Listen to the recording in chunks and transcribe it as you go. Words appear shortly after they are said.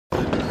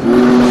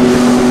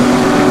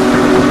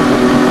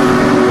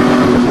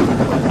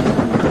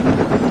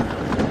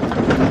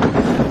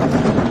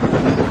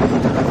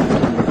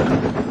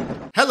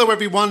Hello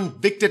everyone,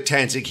 Victor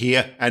Tanzig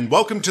here, and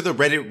welcome to the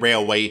Reddit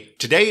Railway.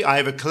 Today I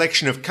have a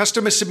collection of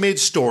customer-submitted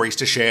stories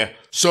to share,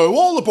 so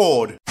all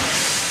aboard!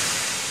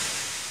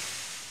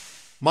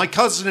 My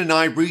cousin and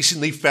I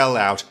recently fell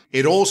out.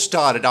 It all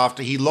started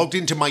after he logged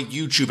into my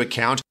YouTube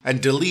account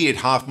and deleted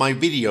half my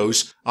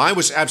videos. I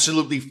was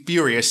absolutely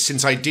furious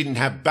since I didn't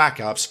have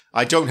backups.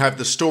 I don't have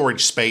the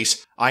storage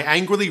space. I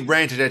angrily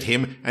ranted at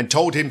him and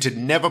told him to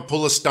never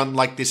pull a stunt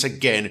like this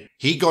again.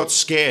 He got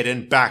scared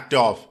and backed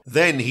off.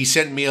 Then he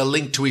sent me a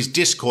link to his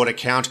Discord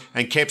account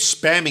and kept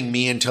spamming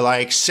me until I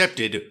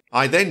accepted.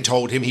 I then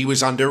told him he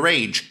was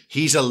underage.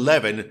 He's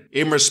 11.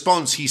 In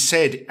response, he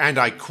said, and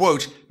I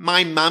quote,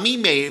 "My mummy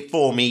made it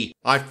for me."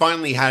 I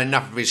finally had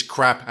enough of his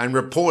crap and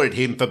reported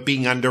him for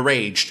being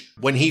underage.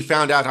 When he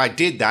found out I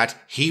did that,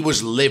 he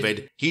was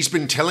livid. He's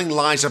been telling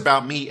lies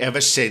about me ever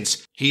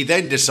since. He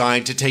then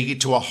decided to take it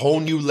to a whole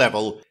new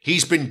level.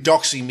 He's been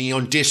doxing me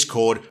on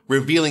Discord,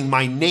 revealing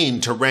my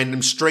name to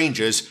random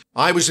strangers.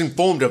 I was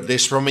informed of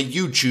this from a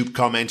YouTube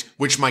comment,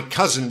 which my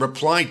cousin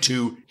replied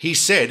to. He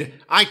said,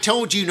 "I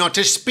told you not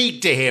to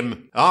speak to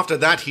him." After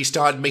that, he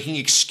started making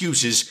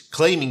excuses,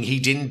 claiming he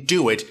didn't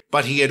do it,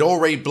 but he had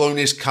already blown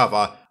his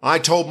cover. I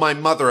told my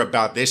mother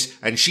about this,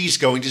 and she's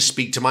going to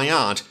speak to my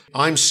aunt.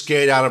 I'm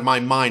scared out of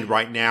my mind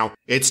right now.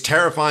 It's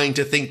terrifying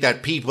to think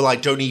that people I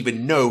don't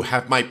even know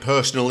have my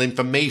personal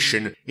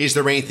information. Is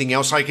there anything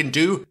else I can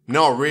do?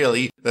 Not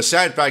really. The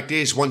sad fact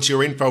is, once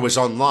your info is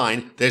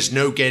online, there's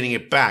no getting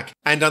it back.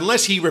 And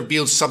unless he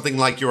reveals something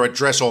like your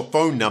address or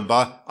phone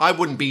number, I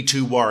wouldn't be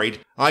too worried.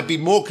 I'd be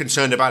more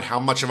concerned about how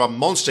much of a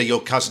monster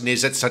your cousin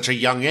is at such a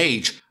young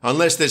age.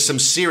 Unless there's some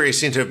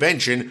serious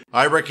intervention,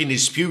 I reckon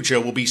his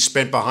future will be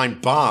spent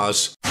behind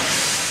bars.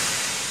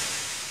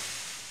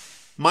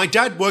 My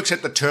dad works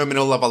at the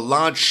terminal of a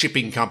large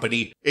shipping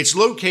company. It's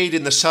located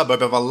in the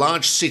suburb of a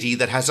large city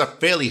that has a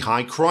fairly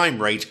high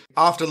crime rate.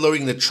 After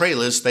loading the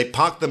trailers, they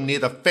park them near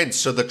the fence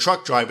so the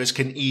truck drivers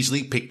can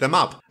easily pick them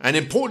up. An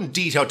important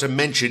detail to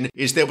mention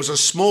is there was a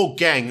small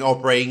gang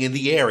operating in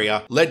the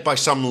area, led by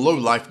some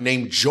lowlife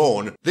named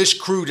John. This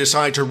crew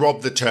decided to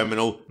rob the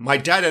terminal. My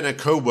dad and a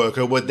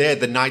co-worker were there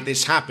the night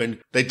this happened.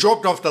 They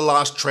dropped off the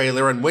last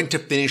trailer and went to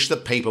finish the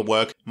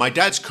paperwork. My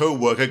dad's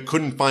co-worker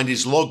couldn't find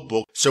his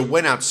logbook, so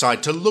went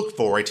outside to look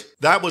for it.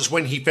 That was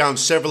when he found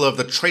several of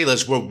the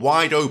trailers were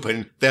wide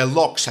open. Their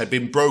locks had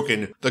been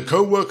broken. The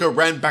co-worker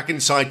ran back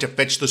inside to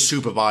fetch the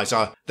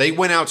supervisor. They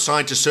went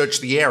outside to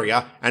search the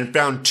area and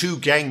found two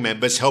gang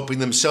members helping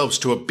themselves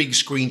to a big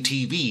screen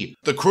TV.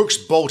 The crooks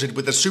bolted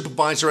with the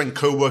supervisor and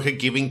co-worker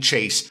giving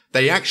chase.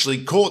 They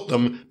actually caught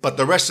them, but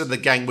the rest of the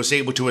gang was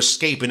able to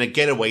escape in a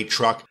getaway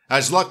truck.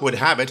 As luck would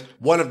have it,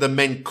 one of the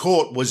men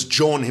caught was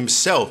John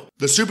himself.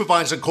 The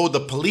supervisor called the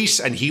police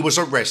and he was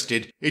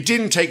arrested. It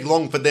didn't take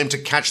long for them to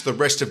catch the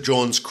rest of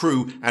John's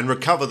crew and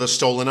recover the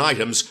stolen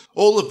items,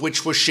 all of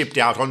which were shipped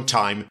out on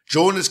time.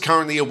 John is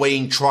currently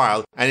awaiting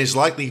trial and is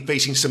likely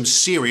facing some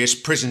serious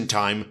prison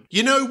time.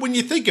 You know, when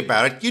you think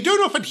about it, you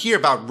don't often hear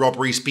about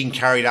robberies being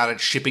carried out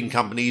at shipping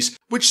companies,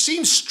 which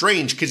seems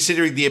strange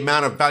considering the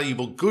amount of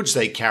valuable goods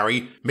they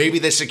carry. Maybe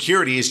their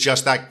security is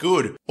just that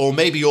good, or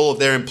maybe all of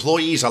their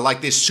employees are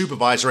like this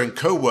supervisor and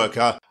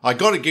co-worker. I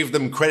gotta give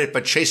them credit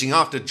for chasing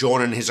after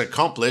John and his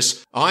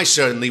accomplice. I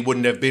certainly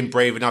wouldn't have been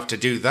brave enough to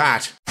do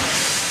that.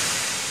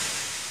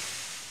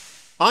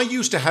 I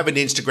used to have an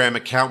Instagram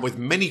account with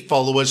many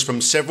followers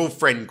from several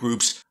friend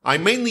groups. I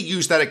mainly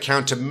used that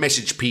account to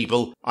message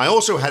people. I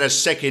also had a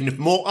second,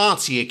 more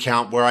artsy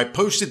account where I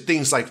posted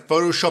things like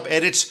Photoshop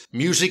edits,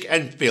 music,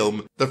 and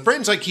film. The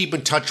friends I keep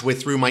in touch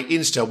with through my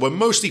Insta were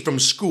mostly from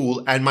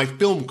school and my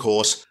film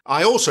course.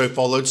 I also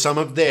followed some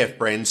of their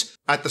friends.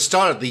 At the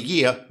start of the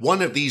year,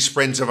 one of these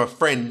friends of a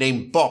friend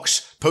named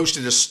Box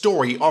posted a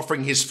story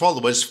offering his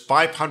followers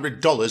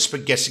 $500 for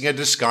guessing a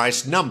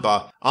disguised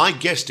number. I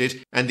guessed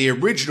it, and the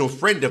original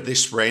friend of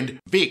this friend,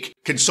 Vic,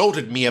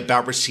 consulted me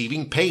about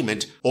receiving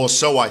payment, or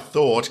so I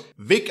thought.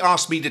 Vic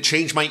asked me to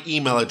change my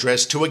email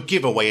address to a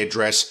giveaway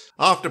address.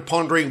 After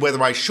pondering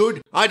whether I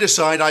should, I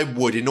decided I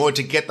would in order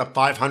to get the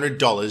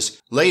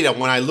 $500. Later,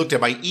 when I looked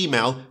at my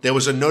email, there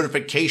was a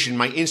notification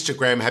my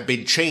Instagram had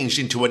been changed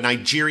into a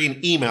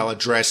Nigerian email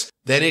address.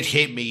 Then it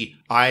hit me.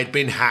 I had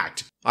been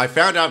hacked. I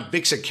found out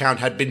Vic's account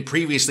had been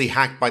previously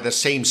hacked by the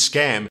same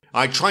scam.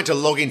 I tried to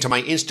log into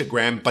my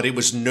Instagram, but it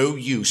was no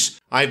use.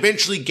 I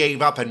eventually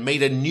gave up and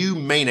made a new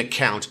main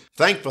account.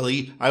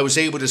 Thankfully, I was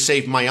able to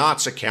save my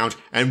arts account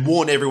and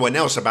warn everyone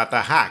else about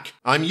the hack.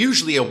 I'm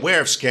usually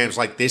aware of scams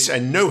like this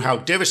and know how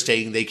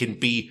devastating they can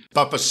be,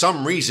 but for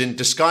some reason,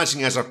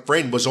 disguising as a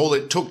friend was all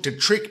it took to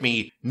trick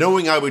me.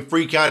 Knowing I would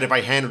freak out if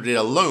I handled it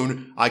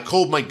alone, I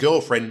called my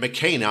girlfriend,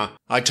 McKenna.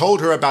 I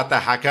told her about the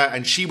hacker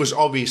and she was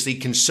obviously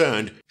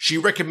concerned. She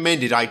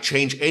recommended I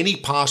change any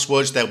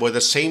passwords that were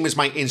the same as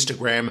my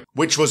Instagram. them,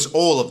 which was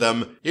all of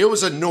them. It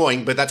was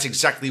annoying, but that's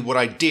exactly what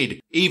I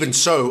did. Even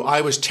so,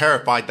 I was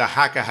terrified the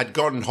hacker had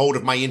gotten hold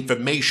of my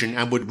information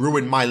and would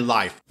ruin my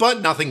life.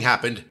 But nothing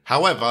happened.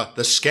 However,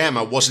 the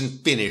scammer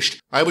wasn't finished.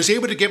 I was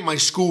able to get my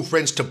school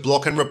friends to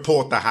block and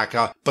report the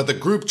hacker, but the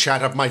group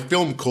chat of my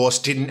film course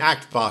didn't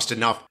act fast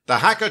enough. The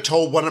hacker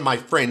told one of my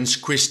friends,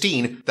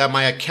 Christine, that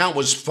my account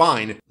was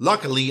fine.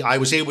 Luckily, I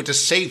was able to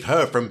save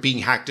her from being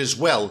hacked as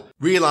well.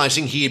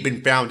 Realizing he had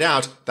been found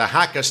out, the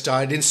hacker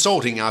started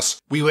insulting us.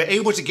 We were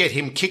able to get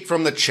him kicked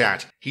from the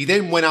chat. He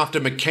then went after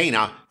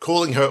McKenna,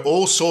 calling her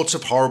all sorts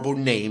of horrible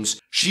names.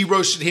 She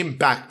roasted him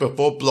back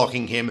before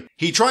blocking him.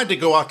 He tried to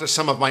go after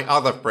some of my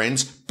other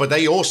friends, but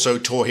they also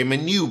tore him a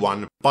new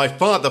one. By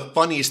far the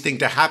funniest thing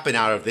to happen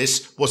out of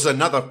this was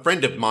another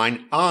friend of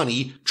mine,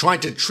 Arnie,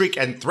 tried to trick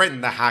and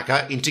threaten the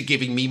hacker into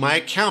giving me my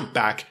account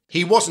back.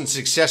 He wasn't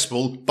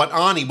successful, but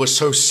Arnie was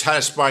so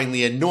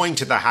satisfyingly annoying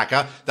to the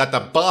hacker that the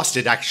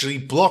bastard actually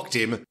blocked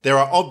him. There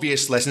are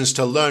obvious lessons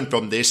to learn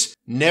from this.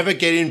 Never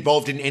get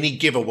involved in any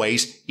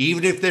giveaways,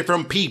 even if they're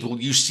from people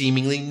you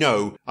seemingly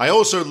know. I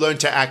also learned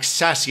to act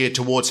sassier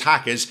towards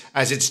hackers,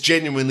 as it's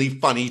genuinely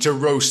funny to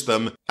roast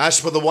them. As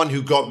for the one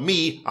who got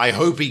me, I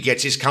hope he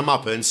gets his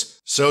comeuppance.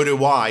 So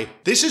do I.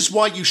 This is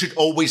why you should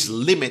always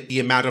limit the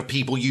amount of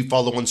people you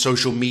follow on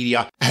social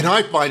media. And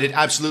I find it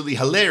absolutely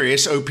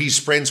hilarious OP's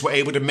friends were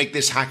able to make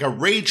this hacker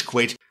rage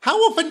quit. How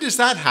often does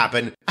that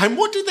happen? And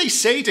what did they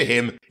say to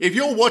him? If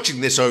you're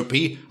watching this, OP,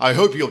 I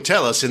hope you'll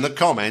tell us in the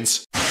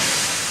comments.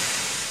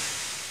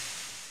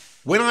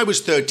 When I was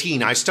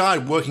 13, I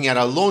started working at a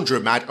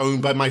laundromat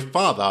owned by my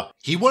father.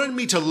 He wanted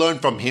me to learn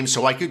from him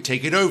so I could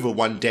take it over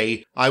one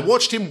day. I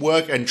watched him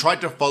work and tried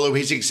to follow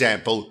his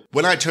example.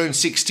 When I turned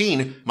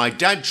 16, my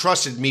dad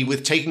trusted me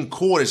with taking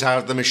quarters out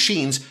of the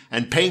machines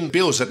and paying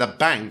bills at the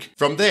bank.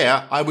 From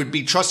there, I would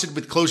be trusted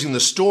with closing the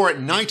store at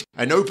night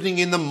and opening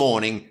in the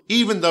morning.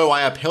 Even though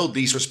I upheld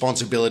these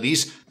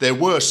responsibilities, there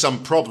were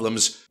some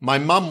problems. My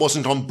mum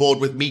wasn't on board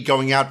with me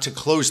going out to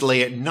close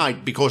late at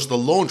night because the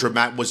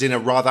laundromat was in a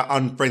rather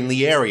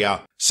unfriendly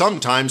area.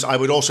 Sometimes I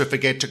would also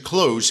forget to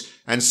close,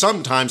 and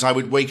sometimes I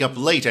would wake up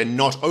late and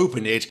not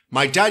open it.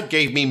 My dad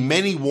gave me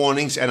many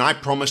warnings and I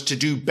promised to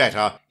do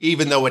better,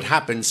 even though it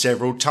happened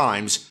several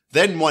times.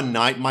 Then one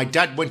night, my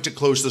dad went to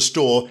close the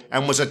store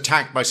and was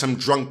attacked by some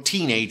drunk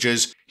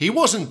teenagers. He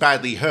wasn't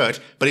badly hurt,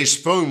 but his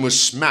phone was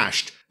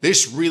smashed.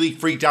 This really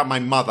freaked out my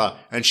mother,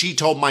 and she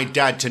told my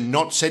dad to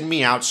not send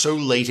me out so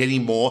late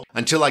anymore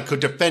until I could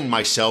defend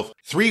myself.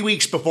 3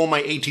 weeks before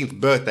my 18th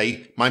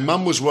birthday, my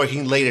mum was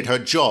working late at her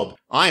job.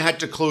 I had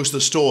to close the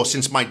store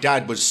since my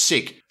dad was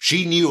sick.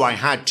 She knew I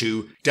had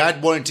to.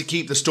 Dad wanted to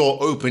keep the store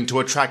open to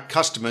attract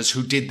customers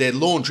who did their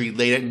laundry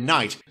late at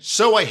night,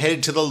 so I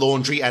headed to the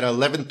laundry at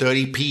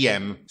 11:30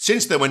 p.m.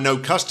 Since there were no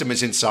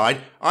customers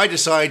inside, I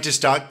decided to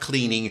start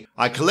cleaning.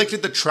 I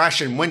collected the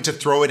trash and went to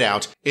throw it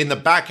out. In the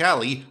back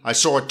alley, I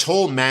saw a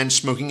tall man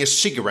smoking a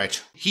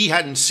cigarette. He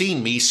hadn't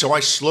seen me, so I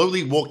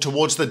slowly walked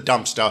towards the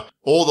dumpster,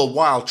 all the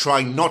while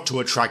trying not to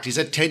attract his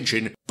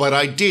attention, but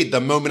I did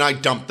the moment I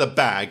dumped the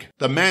bag.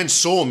 The man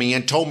saw me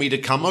and told me to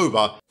come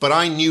over, but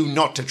I knew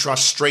not to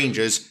trust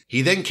strangers.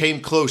 He then came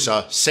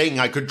closer, saying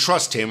I could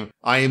trust him.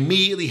 I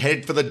immediately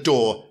headed for the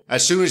door.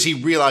 As soon as he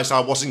realized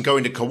I wasn't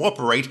going to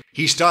cooperate,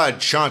 he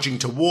started charging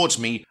towards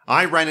me.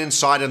 I ran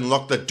inside and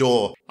locked the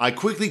door. I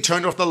quickly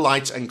turned off the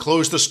lights and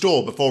closed the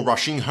store before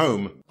rushing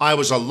home. I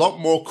was a lot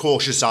more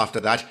cautious after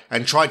that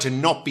and tried to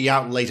not be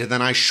out later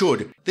than I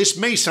should. This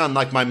may sound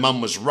like my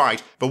mum was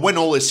right, but when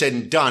all is said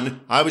and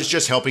done, I was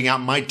just helping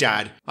out my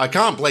dad. I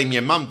can't blame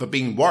your mum for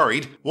being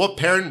worried. What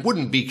parent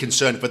wouldn't be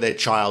concerned for their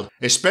child,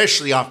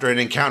 especially after an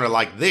encounter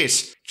like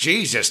this?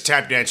 Jesus,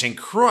 tap dancing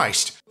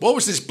Christ! What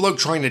was this bloke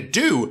trying to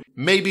do?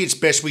 Maybe it's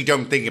best we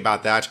don't think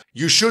about that.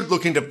 You should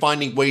look into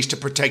finding ways to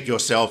protect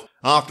yourself.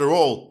 After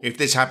all, if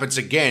this happens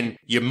again,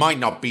 you might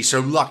not be so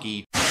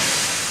lucky.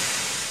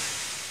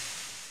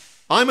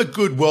 I'm a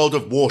good World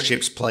of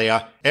Warships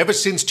player. Ever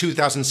since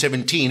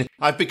 2017,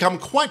 I've become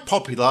quite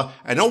popular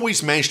and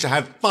always manage to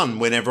have fun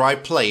whenever I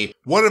play.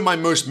 One of my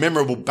most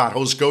memorable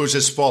battles goes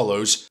as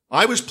follows.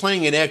 I was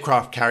playing an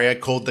aircraft carrier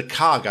called the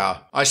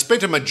Kaga. I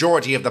spent a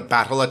majority of the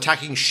battle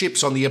attacking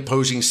ships on the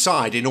opposing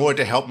side in order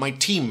to help my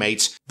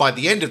teammates. By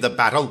the end of the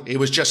battle, it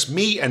was just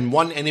me and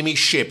one enemy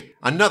ship,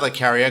 another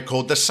carrier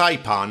called the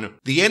Saipan.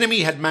 The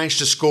enemy had managed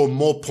to score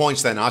more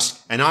points than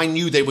us, and I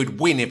knew they would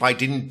win if I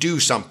didn't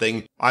do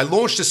something. I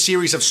launched a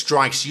series of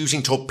strikes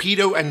using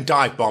torpedo and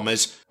dive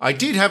bombers. I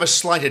did have a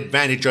slight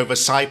advantage over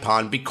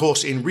Saipan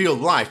because in real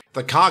life,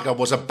 the Kaga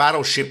was a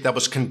battleship that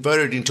was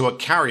converted into a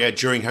carrier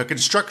during her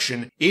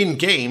construction.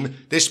 In-game,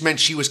 this meant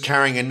she was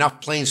carrying enough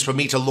planes for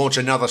me to launch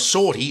another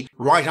sortie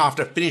right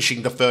after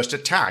finishing the first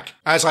attack.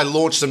 As I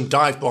launched some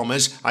dive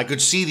bombers, I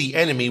could see the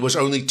enemy was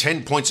only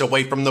 10 points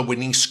away from the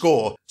winning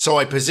score, so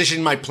I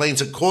positioned my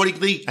planes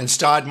accordingly and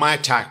started my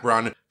attack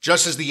run.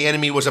 Just as the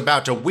enemy was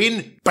about to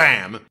win,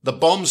 bam! The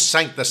bombs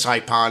sank the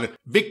Saipan.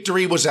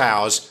 Victory was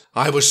ours.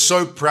 I was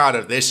so proud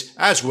of this,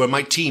 as were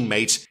my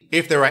teammates.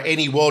 If there are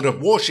any World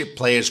of Warship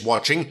players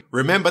watching,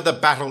 remember the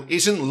battle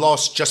isn't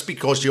lost just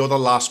because you're the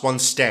last one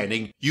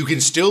standing. You can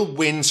still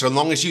win so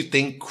long as you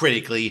think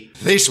critically.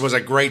 This was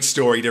a great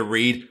story to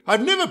read.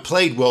 I've never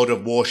played World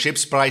of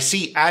Warships, but I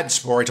see ads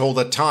for it all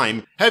the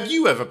time. Have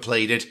you ever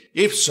played it?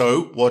 If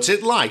so, what's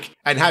it like?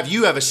 And have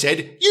you ever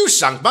said, "You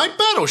sunk my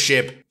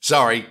battleship"?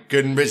 Sorry,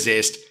 couldn't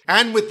resist.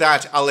 And with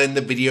that, I'll end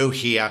the video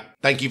here.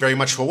 Thank you very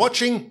much for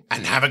watching,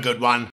 and have a good one.